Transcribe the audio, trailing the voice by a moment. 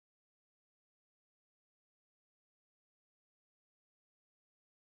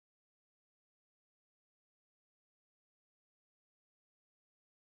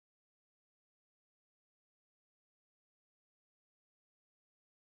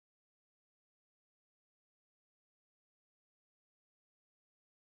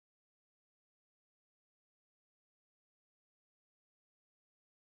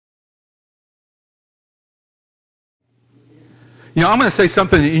You know, I'm going to say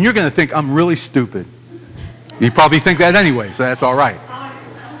something, and you're going to think I'm really stupid. You probably think that anyway, so that's all right.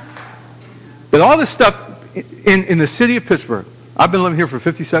 But all this stuff in the city of Pittsburgh, I've been living here for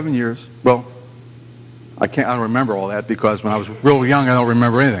 57 years. Well, I don't remember all that because when I was real young, I don't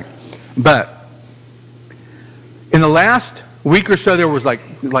remember anything. But in the last week or so, there was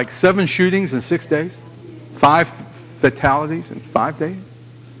like 7 shootings in 6 days, 5 fatalities in 5 days.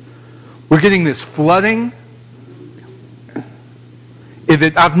 We're getting this flooding.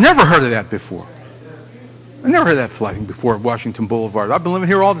 I've never heard of that before. I've never heard of that flooding before at Washington Boulevard. I've been living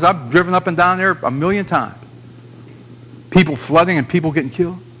here all this. I've driven up and down there a million times. People flooding and people getting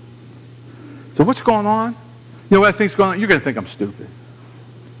killed. So what's going on? You know what I think's going on? You're going to think I'm stupid.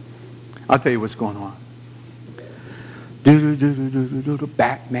 I'll tell you what's going on.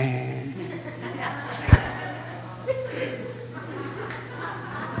 Batman.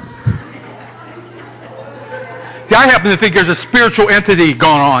 See, I happen to think there's a spiritual entity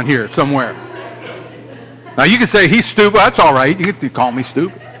going on here somewhere. Now, you can say he's stupid. That's all right. You can call me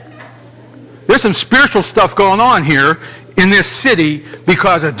stupid. There's some spiritual stuff going on here in this city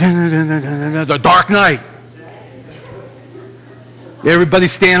because of the dark night.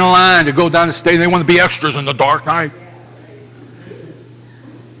 Everybody's standing in line to go down the stage. They want to be extras in the dark night.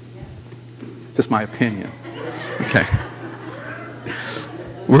 It's just my opinion. Okay.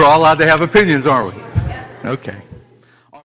 We're all allowed to have opinions, aren't we? Okay.